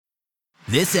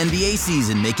This NBA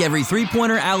season, make every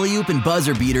three-pointer, alley-oop, and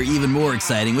buzzer beater even more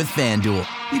exciting with FanDuel.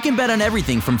 You can bet on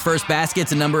everything from first basket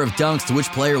to number of dunks to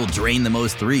which player will drain the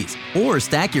most threes. Or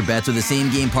stack your bets with a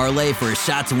same-game parlay for a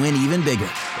shot to win even bigger.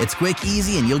 It's quick,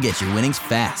 easy, and you'll get your winnings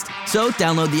fast. So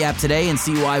download the app today and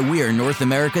see why we're North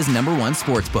America's #1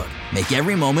 sportsbook. Make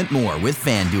every moment more with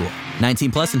FanDuel.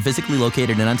 19 plus and physically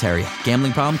located in Ontario.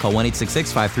 Gambling problem? Call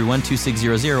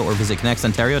 1-866-531-2600 or visit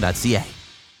connectsontario.ca.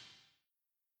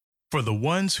 For the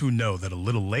ones who know that a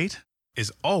little late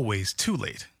is always too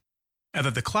late, and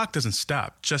that the clock doesn't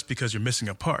stop just because you're missing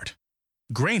a part,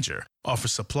 Grainger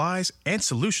offers supplies and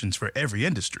solutions for every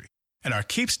industry. And our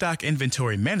Keep Stock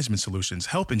inventory management solutions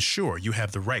help ensure you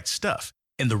have the right stuff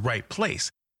in the right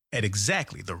place at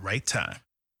exactly the right time.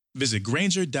 Visit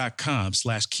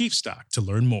Grainger.com/keepstock to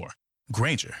learn more.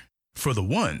 Grainger, for the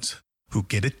ones who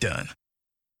get it done.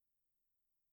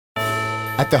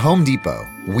 At the Home Depot,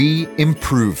 we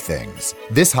improve things.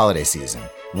 This holiday season,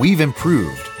 we've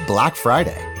improved Black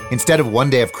Friday. Instead of one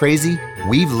day of crazy,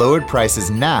 we've lowered prices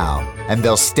now, and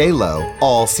they'll stay low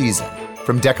all season.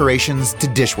 From decorations to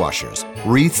dishwashers,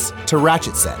 wreaths to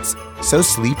ratchet sets. So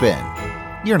sleep in.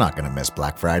 You're not going to miss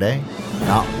Black Friday.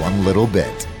 Not one little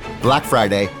bit. Black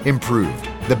Friday improved.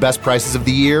 The best prices of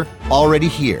the year already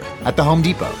here at the Home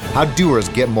Depot. How doers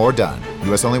get more done.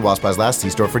 U.S. only while supplies last.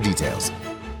 See store for details.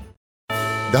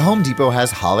 The Home Depot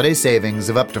has holiday savings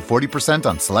of up to 40%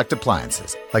 on select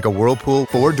appliances, like a Whirlpool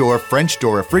 4-door French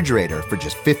door refrigerator for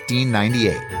just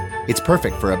 $15.98. It's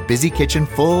perfect for a busy kitchen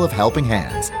full of helping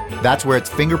hands. That's where its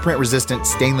fingerprint-resistant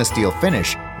stainless steel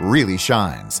finish really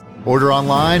shines. Order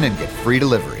online and get free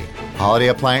delivery. Holiday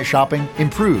appliance shopping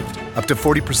improved, up to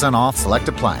 40% off select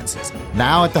appliances.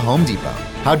 Now at the Home Depot.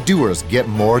 How doers get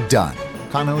more done.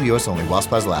 Continental U.S. only while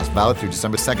supplies last. Valid through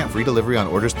December 2nd. Free delivery on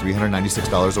orders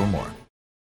 $396 or more.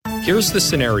 Here's the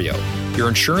scenario. Your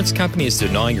insurance company is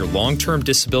denying your long-term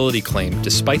disability claim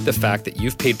despite the fact that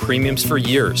you've paid premiums for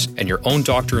years and your own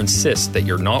doctor insists that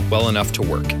you're not well enough to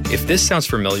work. If this sounds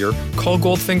familiar, call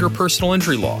Goldfinger Personal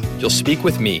Injury Law. You'll speak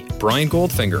with me, Brian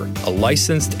Goldfinger, a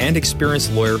licensed and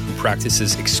experienced lawyer who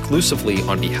practices exclusively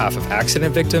on behalf of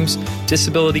accident victims,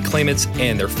 disability claimants,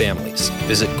 and their families.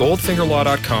 Visit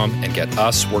goldfingerlaw.com and get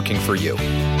us working for you.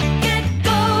 Get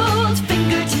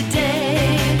Goldfinger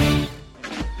today.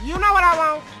 You know what I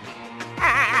want?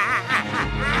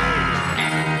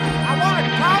 I want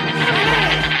to talk shit.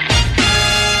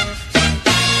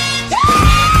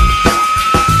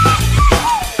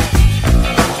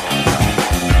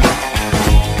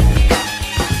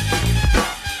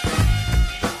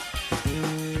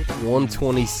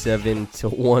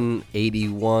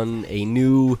 127-181, a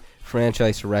new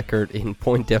franchise record in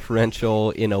point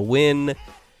differential in a win.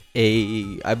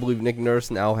 I believe Nick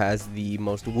Nurse now has the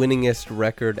most winningest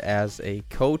record as a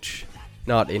coach,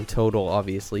 not in total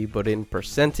obviously, but in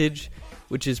percentage,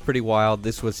 which is pretty wild.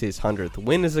 This was his 100th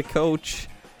win as a coach.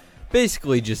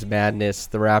 Basically just madness.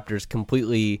 The Raptors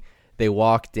they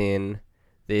walked in,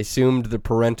 they assumed the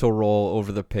parental role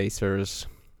over the Pacers,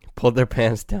 pulled their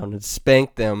pants down and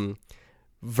spanked them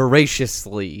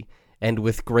voraciously and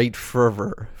with great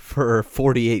fervor for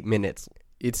 48 minutes.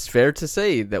 It's fair to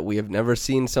say that we have never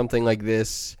seen something like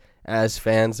this as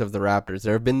fans of the Raptors.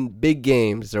 There have been big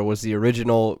games. There was the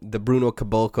Bruno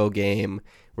Caboclo game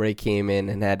where he came in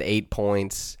and had 8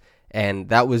 points, and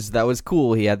that was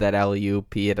cool. He had that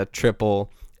alley-oop, he had a triple,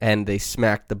 and they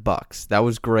smacked the Bucks. That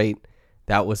was great.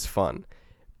 That was fun.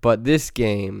 But this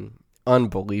game,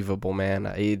 unbelievable, man.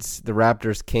 The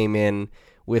Raptors came in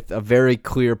with a very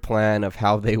clear plan of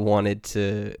how they wanted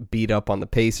to beat up on the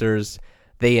Pacers.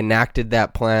 They enacted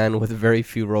that plan with very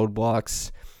few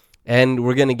roadblocks, and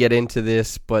we're going to get into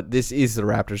this, but this is the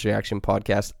Raptors Reaction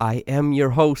Podcast. I am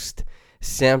your host,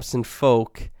 Samson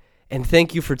Folk, and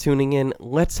thank you for tuning in.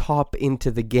 Let's hop into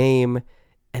the game,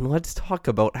 and let's talk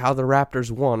about how the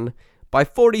Raptors won by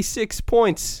 46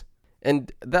 points.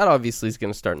 And that obviously is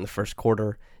going to start in the first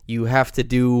quarter. You have to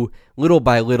do little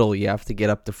by little, you have to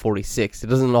get up to 46. It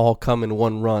doesn't all come in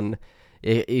one run,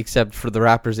 except for the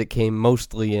Raptors, it came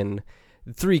mostly in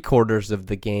 3 quarters of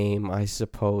the game, I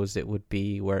suppose it would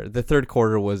be, where the third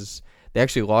quarter they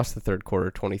actually lost the third quarter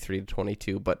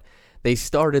 23-22, but they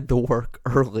started the work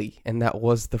early, and that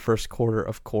was the first quarter,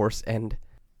 of course, and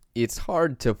it's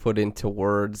hard to put into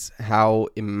words how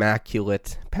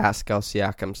immaculate Pascal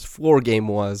Siakam's floor game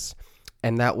was,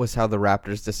 and that was how the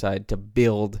Raptors decided to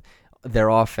build their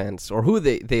offense, or who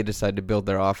they decided to build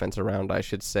their offense around, I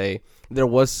should say. There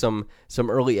was some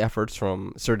early efforts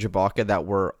from Serge Ibaka that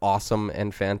were awesome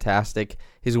and fantastic.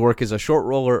 His work as a short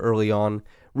roller early on,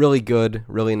 really good,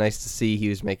 really nice to see. He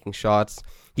was making shots.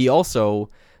 He also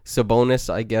Sabonis,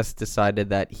 I guess, decided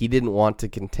that he didn't want to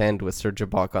contend with Serge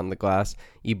Ibaka on the glass.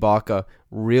 Ibaka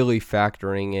really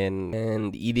factoring in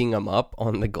and eating him up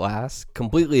on the glass,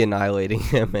 completely annihilating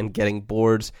him and getting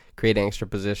boards, creating extra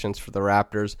positions for the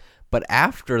Raptors. But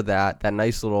after that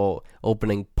nice little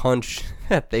opening punch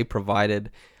that they provided,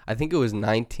 I think it was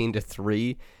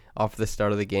 19-3 off the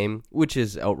start of the game, which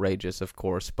is outrageous, of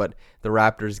course, but the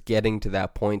Raptors getting to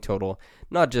that point total,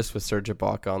 not just with Serge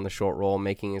Ibaka on the short roll,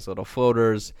 making his little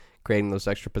floaters, creating those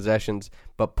extra possessions,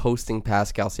 but posting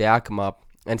Pascal Siakam up,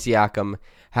 and Siakam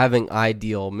having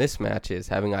ideal mismatches,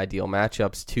 having ideal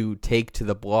matchups to take to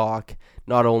the block,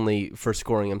 not only for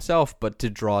scoring himself, but to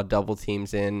draw double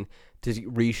teams in, to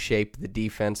reshape the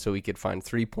defense so he could find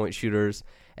three-point shooters.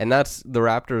 And that's the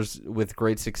Raptors, with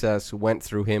great success, went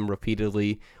through him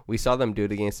repeatedly. We saw them do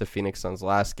it against the Phoenix Suns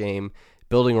last game,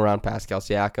 building around Pascal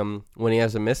Siakam. When he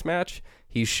has a mismatch,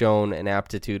 he's shown an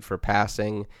aptitude for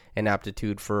passing, an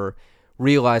aptitude for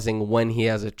realizing when he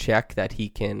has a check that he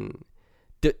can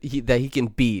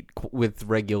beat with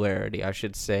regularity, I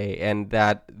should say. And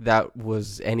that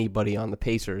was anybody on the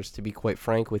Pacers, to be quite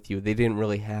frank with you. They didn't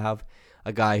really have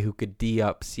a guy who could D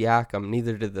up Siakam,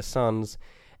 neither did the Suns.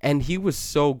 And he was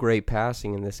so great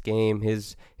passing in this game.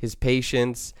 His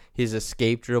patience, his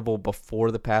escape dribble before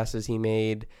the passes he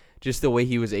made, just the way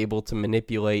he was able to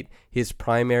manipulate his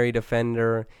primary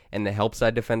defender and the help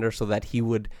side defender so that he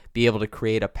would be able to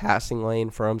create a passing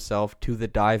lane for himself to the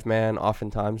dive man,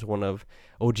 oftentimes one of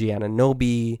OG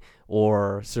Anunoby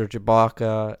or Serge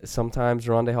Ibaka, sometimes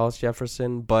Rondae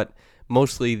Hollis-Jefferson, but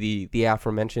mostly the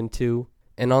aforementioned two.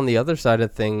 And on the other side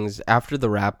of things, after the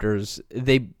Raptors,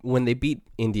 when they beat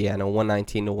Indiana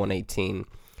 119-118,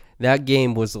 that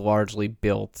game was largely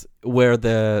built, where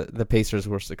the Pacers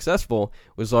were successful,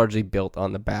 was largely built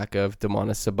on the back of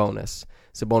Domantas Sabonis.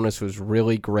 Sabonis was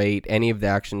really great. Any of the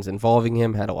actions involving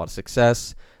him had a lot of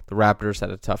success. The Raptors had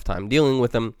a tough time dealing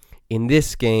with him. In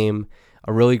this game,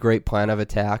 a really great plan of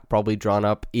attack, probably drawn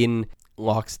up in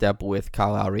lockstep with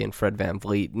Kyle Lowry and Fred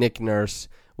VanVleet. Nick Nurse,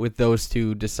 with those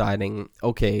two deciding,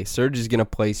 okay, Serge is going to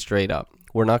play straight up.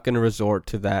 We're not going to resort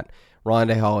to that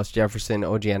Rondae Hollis-Jefferson,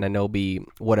 OG Anunoby,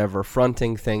 whatever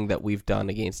fronting thing that we've done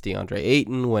against DeAndre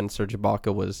Ayton when Serge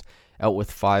Ibaka was out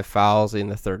with 5 fouls in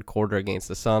the third quarter against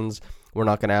the Suns. We're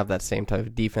not going to have that same type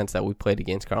of defense that we played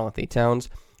against Karl-Anthony Towns.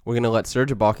 We're going to let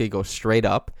Serge Ibaka go straight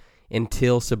up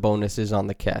until Sabonis is on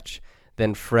the catch.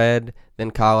 Then Fred,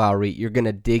 then Kyle Lowry, you're going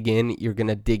to dig in. You're going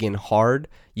to dig in hard.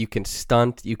 You can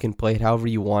stunt. You can play it however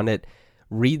you want it.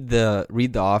 Read the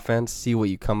offense, see what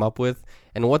you come up with.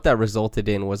 And what that resulted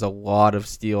in was a lot of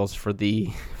steals for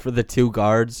the two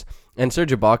guards. And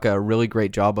Serge Ibaka, a really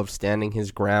great job of standing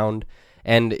his ground.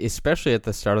 And especially at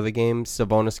the start of the game,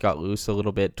 Sabonis got loose a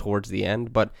little bit towards the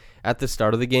end. But at the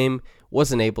start of the game,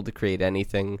 wasn't able to create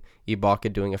anything.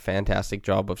 Ibaka doing a fantastic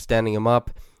job of standing him up,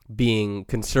 being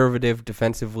conservative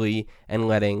defensively, and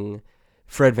letting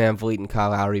Fred VanVleet and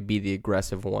Kyle Lowry be the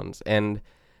aggressive ones. And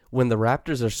when the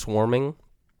Raptors are swarming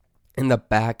and the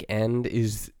back end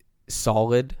is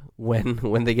solid,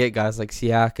 when they get guys like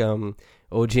Siakam,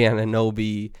 OG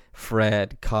Anunoby,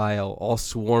 Fred, Kyle, all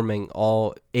swarming,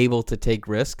 all able to take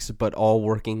risks, but all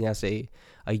working as a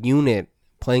unit,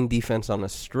 playing defense on a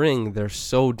string, they're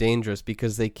so dangerous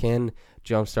because they can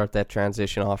jumpstart that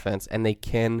transition offense, and they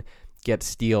can get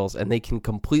steals, and they can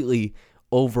completely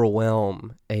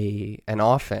overwhelm an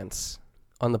offense.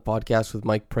 On the podcast with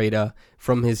Mike Prada,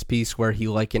 from his piece where he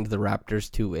likened the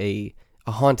Raptors to a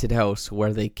haunted house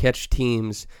where they catch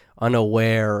teams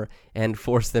unaware and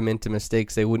force them into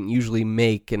mistakes they wouldn't usually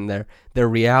make, and their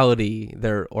reality,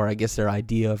 their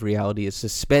idea of reality is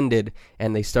suspended,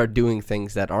 and they start doing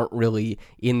things that aren't really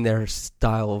in their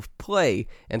style of play.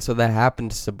 And so that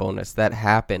happened to Sabonis, that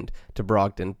happened to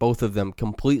Brogdon, both of them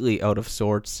completely out of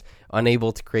sorts,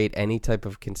 unable to create any type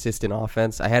of consistent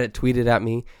offense. I had it tweeted at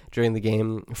me during the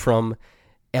game from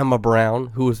Emma Brown,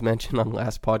 who was mentioned on the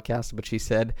last podcast, but she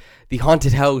said, the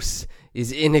haunted house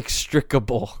is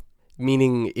inextricable,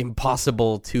 meaning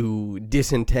impossible to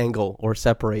disentangle or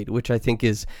separate, which I think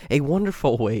is a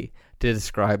wonderful way to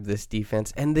describe this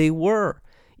defense. And they were,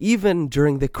 even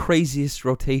during the craziest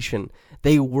rotation,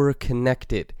 they were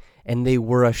connected, and they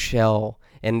were a shell.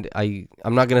 And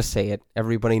I'm not going to say it.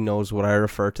 Everybody knows what I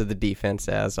refer to the defense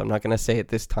as. I'm not going to say it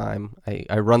this time.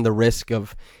 I run the risk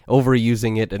of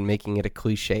overusing it and making it a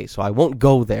cliche, so I won't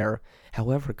go there.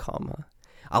 However,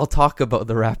 I'll talk about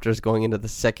the Raptors going into the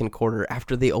second quarter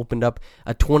after they opened up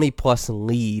a 20-plus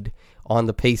lead on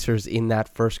the Pacers in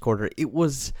that first quarter. It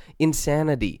was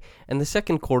insanity. And the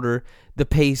second quarter, the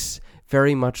pace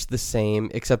very much the same,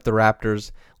 except the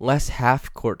Raptors, less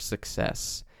half-court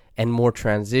success. and more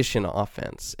transition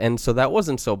offense. And so that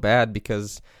wasn't so bad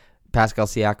because Pascal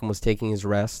Siakam was taking his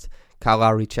rest. Kyle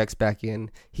Lowry checks back in.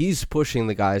 He's pushing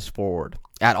the guys forward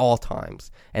at all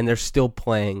times, and they're still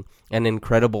playing an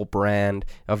incredible brand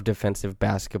of defensive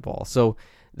basketball. So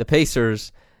the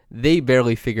Pacers, they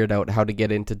barely figured out how to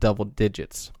get into double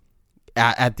digits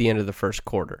at the end of the first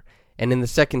quarter. And in the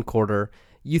second quarter,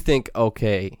 you think,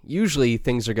 okay, usually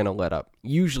things are going to let up.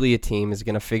 Usually a team is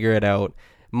going to figure it out.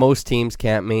 Most teams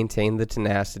can't maintain the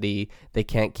tenacity. They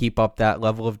can't keep up that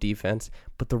level of defense.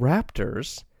 But the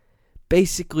Raptors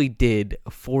basically did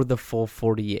for the full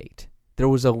 48. There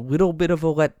was a little bit of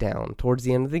a letdown towards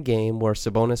the end of the game where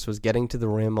Sabonis was getting to the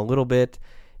rim a little bit,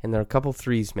 and there were a couple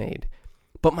threes made.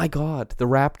 But my God, the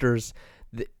Raptors,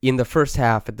 in the first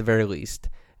half at the very least,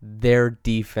 their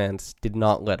defense did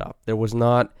not let up. There was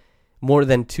not more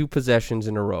than 2 possessions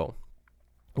in a row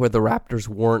where the Raptors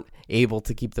weren't able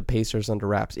to keep the Pacers under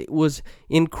wraps. It was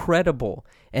incredible,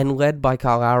 and led by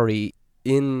Kyle Lowry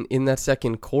in that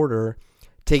second quarter,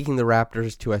 taking the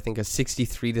Raptors to, I think, a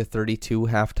 63-32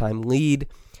 halftime lead,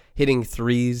 hitting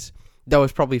threes. That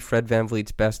was probably Fred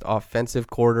VanVleet's best offensive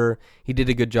quarter. He did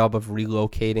a good job of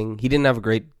relocating. He didn't have a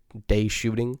great day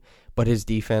shooting, but his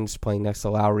defense playing next to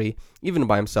Lowry, even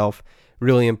by himself,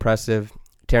 really impressive.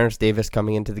 Terrence Davis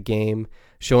coming into the game,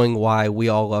 showing why we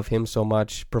all love him so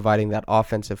much, providing that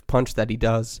offensive punch that he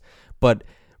does, but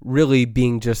really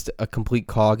being just a complete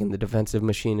cog in the defensive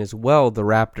machine as well. The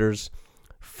Raptors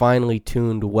finely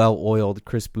tuned, well-oiled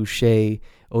Chris Boucher,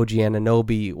 OG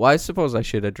Anunoby. Well, I suppose I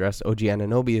should address OG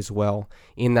Anunoby as well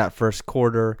in that first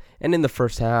quarter and in the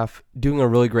first half, doing a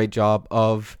really great job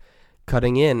of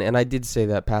cutting in. And I did say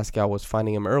that Pascal was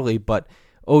finding him early, but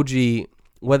OG,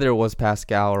 whether it was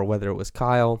Pascal or whether it was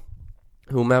Kyle,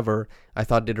 whomever, I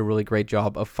thought did a really great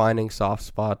job of finding soft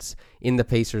spots in the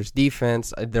Pacers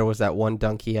defense. There was that one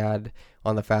dunk he had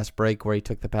on the fast break where he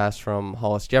took the pass from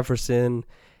Hollis Jefferson,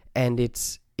 and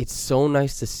it's so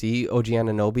nice to see OG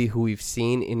Anunoby, who we've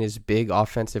seen in his big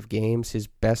offensive games, his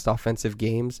best offensive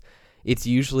games. It's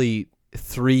usually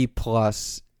 3+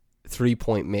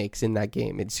 3-point makes in that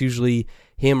game. It's usually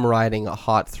him riding a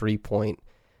hot 3-point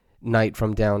night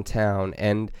from downtown,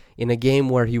 and in a game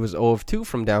where he was 0 of 2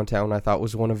 from downtown, I thought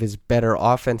was one of his better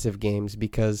offensive games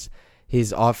because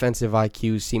his offensive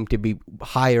IQ seemed to be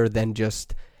higher than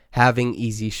just having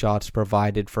easy shots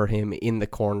provided for him in the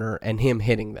corner and him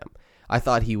hitting them. I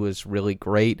thought he was really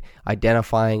great,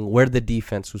 identifying where the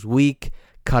defense was weak,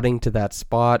 cutting to that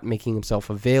spot, making himself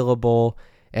available,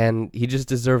 and he just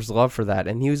deserves love for that.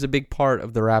 And he was a big part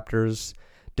of the Raptors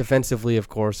defensively, of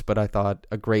course, but I thought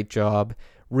a great job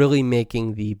really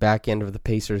making the back end of the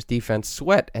Pacers defense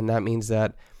sweat. And that means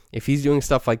that if he's doing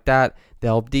stuff like that, the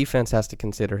help defense has to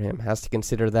consider him, has to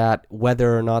consider that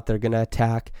whether or not they're going to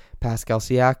attack Pascal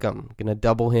Siakam, going to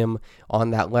double him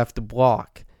on that left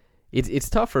block. It's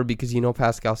tougher because you know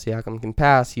Pascal Siakam can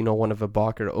pass, you know one of a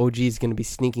blocker. OG is going to be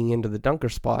sneaking into the dunker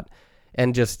spot,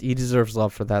 and just he deserves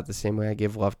love for that the same way I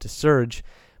give love to Serge.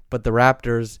 But the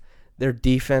Raptors, their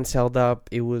defense held up.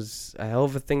 It was a hell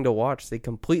of a thing to watch. They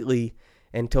completely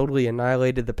and totally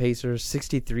annihilated the Pacers,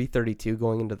 63-32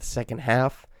 going into the second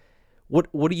half.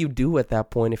 What do you do at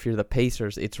that point if you're the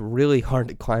Pacers? It's really hard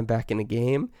to climb back in a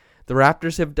game. The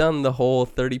Raptors have done the whole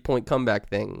 30-point comeback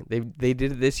thing. They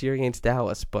did it this year against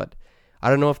Dallas, but I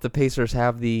don't know if the Pacers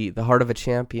have the heart of a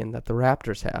champion that the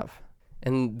Raptors have.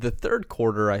 And the third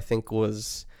quarter, I think,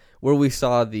 was where we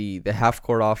saw the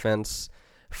half-court offense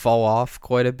fall off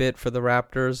quite a bit for the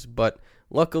Raptors, but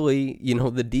luckily, you know,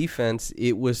 the defense,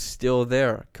 it was still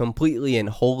there, completely and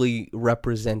wholly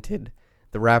represented.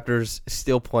 The Raptors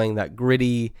still playing that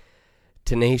gritty,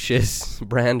 tenacious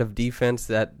brand of defense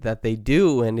that they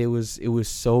do, and it was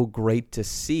so great to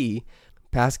see.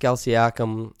 Pascal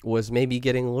Siakam was maybe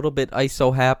getting a little bit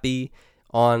ISO happy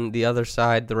on the other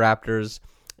side. The Raptors,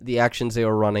 the actions they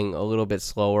were running a little bit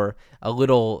slower, a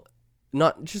little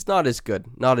not as good,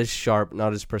 not as sharp,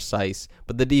 not as precise,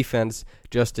 but the defense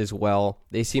just as well.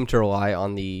 They seem to rely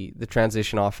on the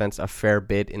transition offense a fair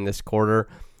bit in this quarter,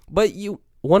 but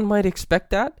one might expect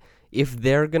that if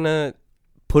they're gonna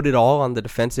put it all on the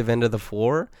defensive end of the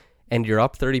floor and you're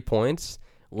up 30 points,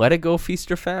 let it go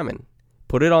feast or famine.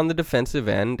 Put it on the defensive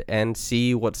end and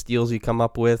see what steals you come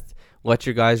up with. Let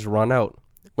your guys run out.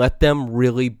 Let them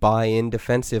really buy in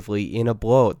defensively in a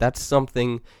blowout. That's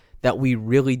something that we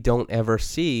really don't ever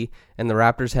see, and the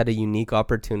Raptors had a unique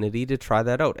opportunity to try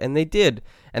that out, and they did,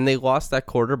 and they lost that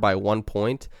quarter by 1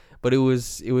 point, but it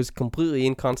was completely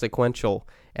inconsequential,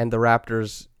 and the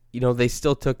Raptors, you know, they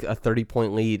still took a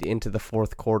 30-point lead into the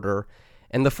fourth quarter,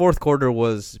 and the fourth quarter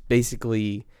was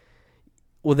basically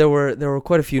Well, there were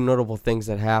quite a few notable things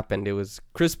that happened. It was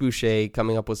Chris Boucher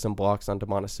coming up with some blocks on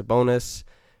Domantas Sabonis,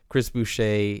 Chris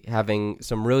Boucher having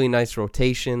some really nice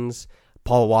rotations.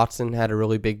 Paul Watson had a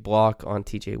really big block on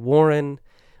TJ Warren.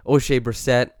 O'Shea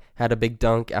Brissett had a big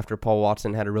dunk after Paul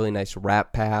Watson had a really nice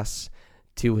wrap pass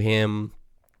to him.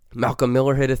 Malcolm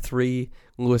Miller hit a three.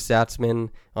 Louis Zatzman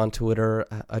on Twitter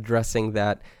addressing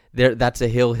that that's a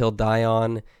hill he'll die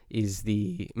on.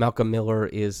 Malcolm Miller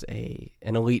is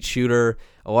an elite shooter.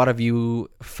 A lot of you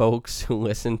folks who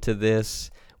listen to this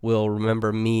will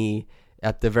remember me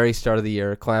at the very start of the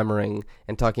year clamoring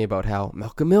and talking about how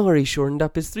Malcolm Miller, he shortened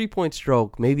up his three-point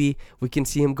stroke. Maybe we can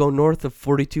see him go north of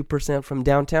 42% from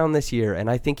downtown this year,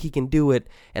 and I think he can do it,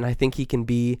 and I think he can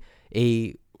be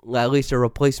at least a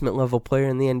replacement level player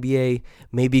in the NBA,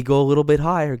 maybe go a little bit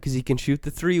higher because he can shoot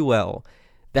the three well.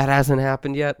 That hasn't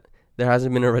happened yet. There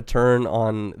hasn't been a return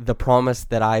on the promise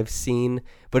that I've seen,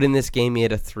 but in this game he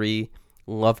had a three.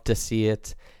 Love to see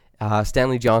it.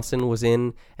 Stanley Johnson was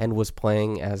in and was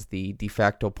playing as the de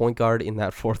facto point guard in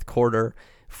that fourth quarter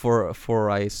for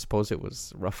I suppose it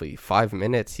was roughly 5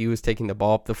 minutes. He was taking the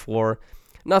ball up the floor.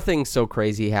 Nothing so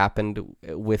crazy happened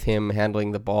with him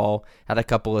handling the ball. Had a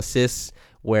couple assists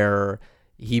where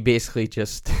he basically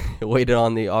just waited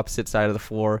on the opposite side of the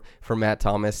floor for Matt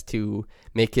Thomas to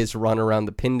make his run around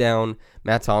the pin down.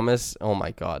 Matt Thomas, oh my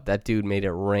God, that dude made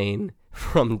it rain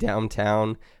from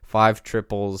downtown. 5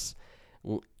 triples.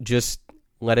 Just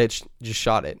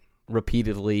shot it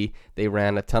repeatedly. They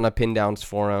ran a ton of pin downs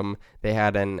for him. They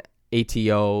had an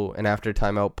ATO, an after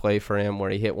timeout play for him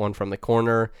where he hit one from the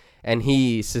corner, and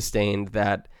he sustained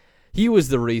that. He was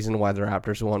the reason why the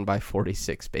Raptors won by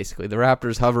 46, basically. The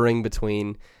Raptors hovering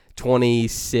between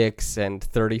 26 and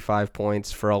 35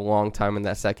 points for a long time in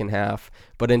that second half,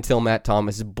 but until Matt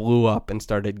Thomas blew up and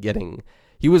started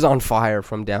he was on fire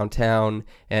from downtown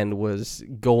and was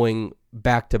going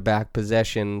back-to-back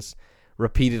possessions,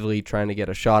 repeatedly trying to get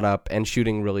a shot up and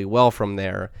shooting really well from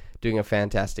there, doing a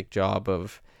fantastic job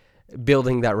of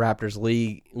building that Raptors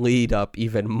lead up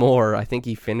even more. I think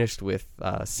he finished with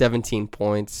 17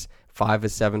 points, 5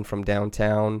 of 7 from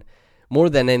downtown, more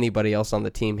than anybody else on the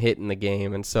team hit in the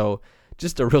game. And so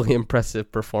just a really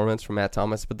impressive performance from Matt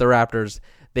Thomas. But the Raptors,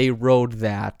 they rode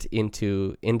that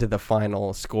into the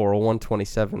final score,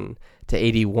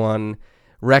 127-81.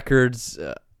 Records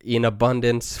in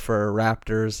abundance for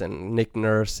Raptors and Nick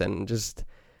Nurse, and just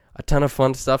a ton of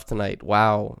fun stuff tonight.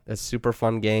 Wow, a super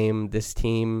fun game. This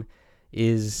team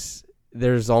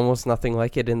there's almost nothing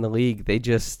like it in the league.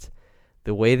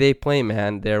 The way they play,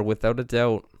 man, they're without a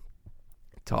doubt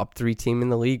top 3 team in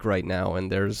the league right now,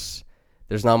 and there's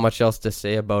not much else to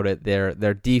say about it.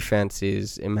 Their defense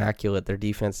is immaculate. Their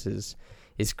defense is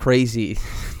crazy,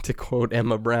 to quote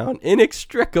Emma Brown,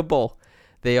 inextricable.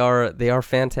 They are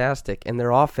fantastic, and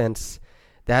their offense,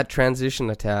 that transition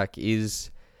attack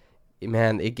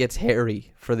it gets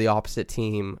hairy for the opposite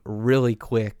team really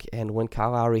quick. And when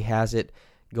Kyle Lowry has it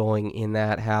going in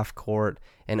that half court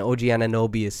and OG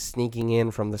Anunoby is sneaking in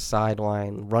from the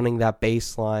sideline, running that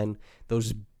baseline,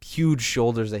 those huge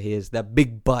shoulders of his, that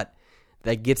big butt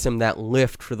that gets him that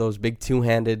lift for those big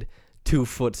two-handed,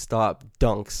 2-foot stop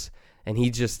dunks. And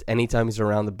he just, anytime he's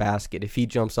around the basket, if he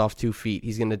jumps off 2 feet,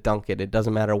 he's going to dunk it. It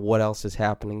doesn't matter what else is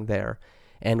happening there.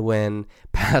 And when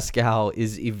Pascal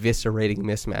is eviscerating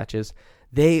mismatches,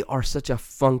 they are such a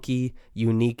funky,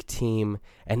 unique team,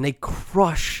 and they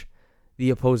crush the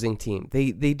opposing team.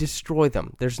 They destroy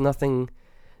them. There's nothing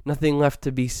left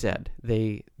to be said.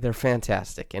 They're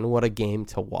fantastic, and what a game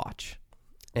to watch.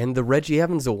 And the Reggie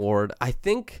Evans Award, I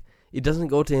think it doesn't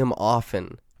go to him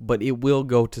often, but it will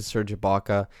go to Serge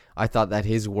Ibaka. I thought that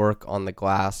his work on the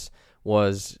glass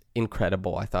was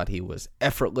incredible. I thought he was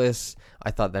effortless. I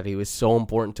thought that he was so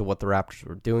important to what the Raptors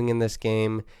were doing in this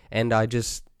game. And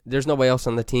there's nobody else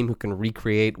on the team who can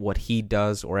recreate what he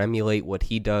does or emulate what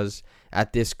he does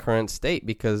at this current state,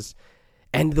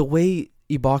 and the way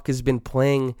Ibaka's been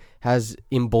playing has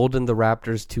emboldened the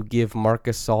Raptors to give Marc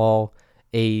Gasol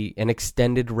an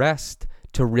extended rest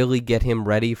to really get him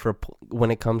ready for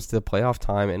when it comes to the playoff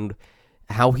time. And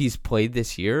how he's played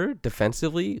this year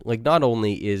defensively, not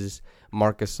only is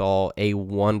Marc Gasol a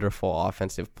wonderful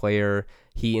offensive player,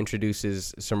 he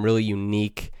introduces some really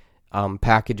unique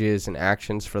packages and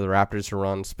actions for the Raptors to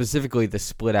run. Specifically, the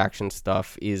split action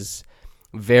stuff is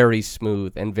very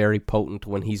smooth and very potent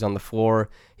when he's on the floor.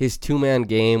 His two-man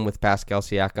game with Pascal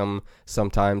Siakam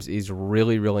sometimes is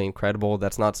really, really incredible.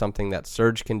 That's not something that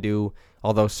Serge can do,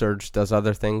 although Serge does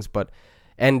other things.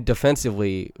 And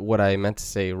defensively, what I meant to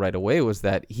say right away was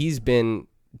that he's been,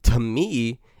 to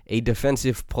me, a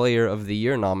Defensive Player of the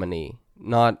Year nominee.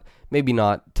 Not maybe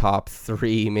not top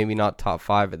 3, maybe not top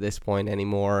 5 at this point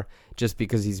anymore, just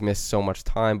because he's missed so much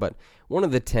time, but one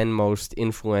of the 10 most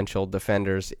influential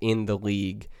defenders in the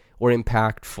league, or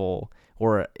impactful,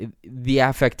 or the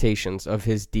affectations of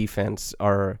his defense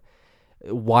are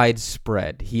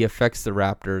widespread. He affects the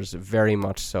Raptors very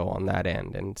much so on that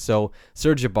end. And so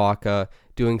Serge Ibaka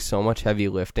doing so much heavy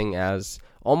lifting as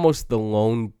almost the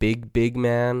lone big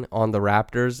man on the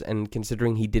Raptors, and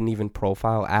considering he didn't even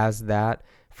profile as that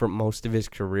for most of his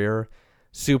career,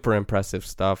 super impressive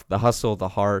stuff. The hustle, the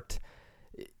heart,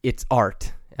 it's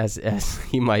art, as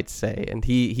he might say, and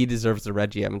he deserves the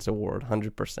Reggie Evans Award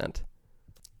 100%.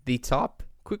 The top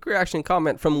quick reaction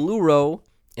comment from Luro,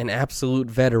 an absolute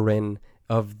veteran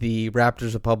of the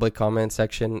Raptors Republic comment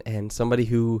section, and somebody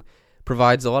who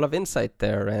provides a lot of insight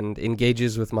there and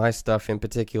engages with my stuff in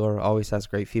particular, always has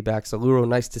great feedback. So Luro,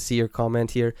 nice to see your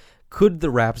comment here. Could the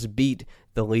Raps beat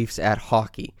the Leafs at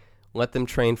hockey? Let them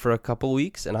train for a couple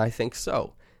weeks, and I think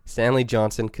so. Stanley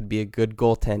Johnson could be a good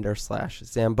goaltender /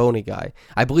 Zamboni guy.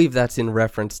 I believe that's in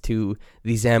reference to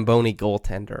the Zamboni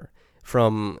goaltender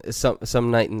from some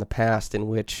night in the past in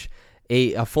which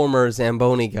a former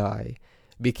Zamboni guy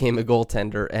became a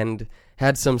goaltender and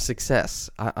had some success.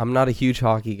 I'm not a huge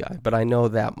hockey guy, but I know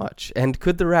that much. And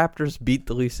could the Raptors beat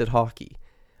the Leafs at hockey?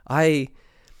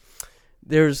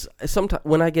 There's sometimes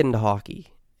when I get into hockey,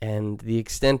 and the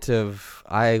extent of,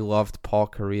 I loved Paul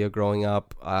Kariya growing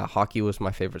up. Hockey was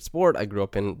my favorite sport. I grew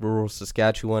up in rural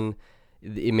Saskatchewan.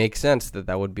 It makes sense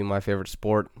that would be my favorite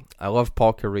sport. I love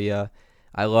Paul Kariya.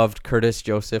 I loved Curtis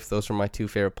Joseph. Those were my two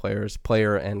favorite players,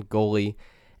 player and goalie.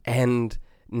 And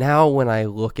now when I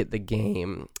look at the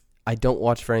game, I don't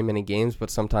watch very many games,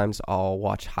 but sometimes I'll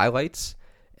watch highlights,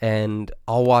 and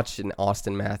I'll watch an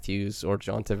Austin Matthews or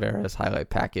John Tavares highlight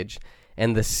package,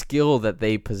 and the skill that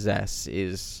they possess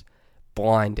is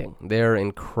blinding. They're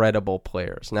incredible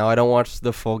players. Now, I don't watch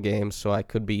the full game, so I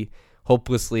could be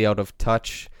hopelessly out of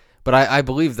touch, but I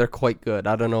believe they're quite good.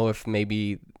 I don't know if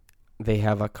maybe they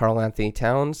have a Karl Anthony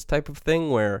Towns type of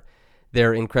thing where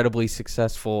they're incredibly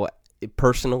successful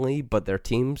personally, but their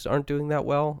teams aren't doing that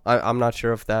well. I'm not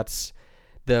sure if that's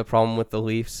the problem with the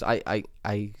Leafs. I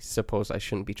suppose I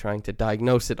shouldn't be trying to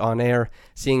diagnose it on air,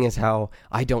 seeing as how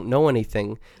I don't know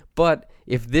anything. But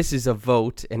if this is a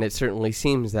vote, and it certainly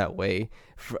seems that way,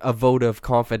 a vote of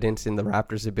confidence in the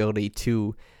Raptors' ability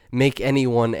to make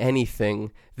anyone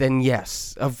anything, then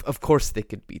yes, of course they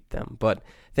could beat them. But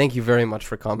thank you very much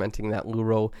for commenting that,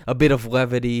 Luro. A bit of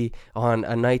levity on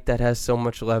a night that has so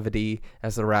much levity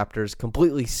as the Raptors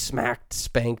completely smacked,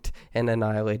 spanked, and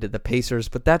annihilated the Pacers.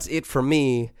 But that's it for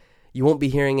me. You won't be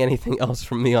hearing anything else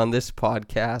from me on this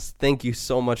podcast. Thank you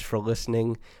so much for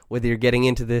listening, whether you're getting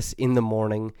into this in the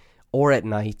morning or at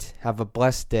night. Have a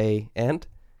blessed day, and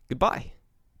goodbye.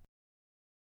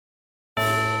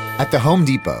 At the Home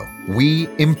Depot, we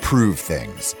improve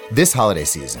things. This holiday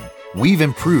season, we've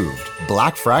improved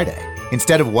Black Friday.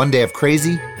 Instead of one day of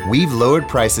crazy, we've lowered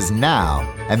prices now,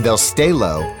 and they'll stay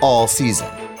low all season.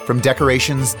 From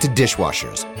decorations to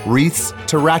dishwashers, wreaths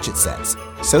to ratchet sets.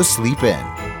 So sleep in.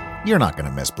 You're not going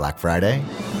to miss Black Friday.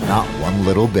 Not one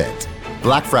little bit.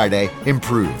 Black Friday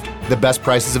improved. The best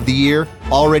prices of the year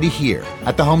already here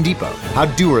at the Home Depot. How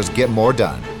doers get more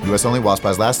done. U.S. only while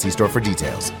supplies last. See store for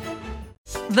details.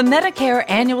 The Medicare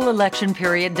annual election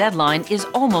period deadline is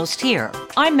almost here.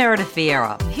 I'm Meredith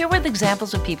Vieira, here with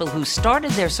examples of people who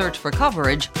started their search for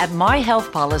coverage at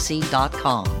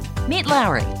myhealthpolicy.com. Meet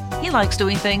Larry. He likes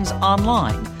doing things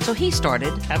online, so he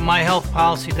started at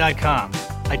myhealthpolicy.com.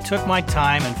 I took my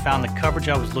time and found the coverage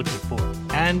I was looking for.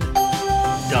 And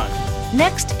done.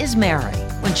 Next is Mary.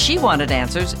 When she wanted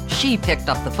answers, she picked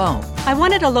up the phone. I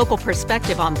wanted a local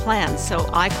perspective on plans, so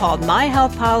I called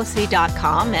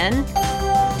myhealthpolicy.com and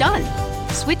done.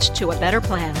 Switched to a better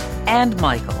plan. And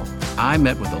Michael. I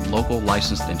met with a local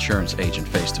licensed insurance agent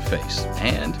face-to-face.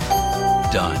 And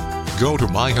done. Go to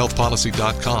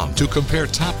myhealthpolicy.com to compare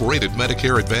top-rated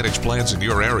Medicare Advantage plans in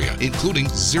your area, including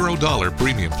 $0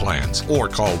 premium plans. Or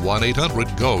call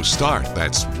 1-800-GO-START.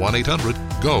 That's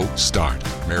 1-800-GO-START.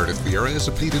 Meredith Vieira is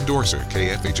a paid endorser.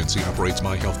 KF Agency operates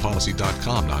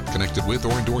myhealthpolicy.com, not connected with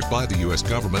or endorsed by the U.S.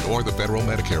 government or the federal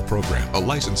Medicare program. A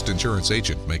licensed insurance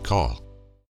agent may call.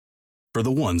 For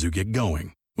the ones who get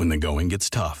going when the going gets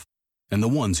tough, and the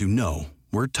ones who know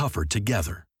we're tougher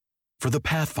together. For the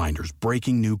Pathfinders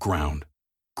breaking new ground,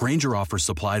 Grainger offers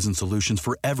supplies and solutions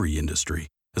for every industry,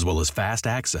 as well as fast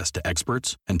access to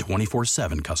experts and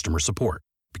 24/7 customer support.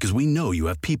 Because we know you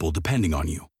have people depending on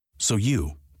you, so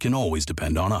you can always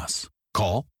depend on us.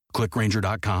 Call, click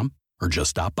Grainger.com, or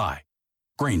just stop by.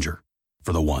 Grainger,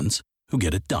 for the ones who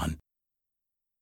get it done.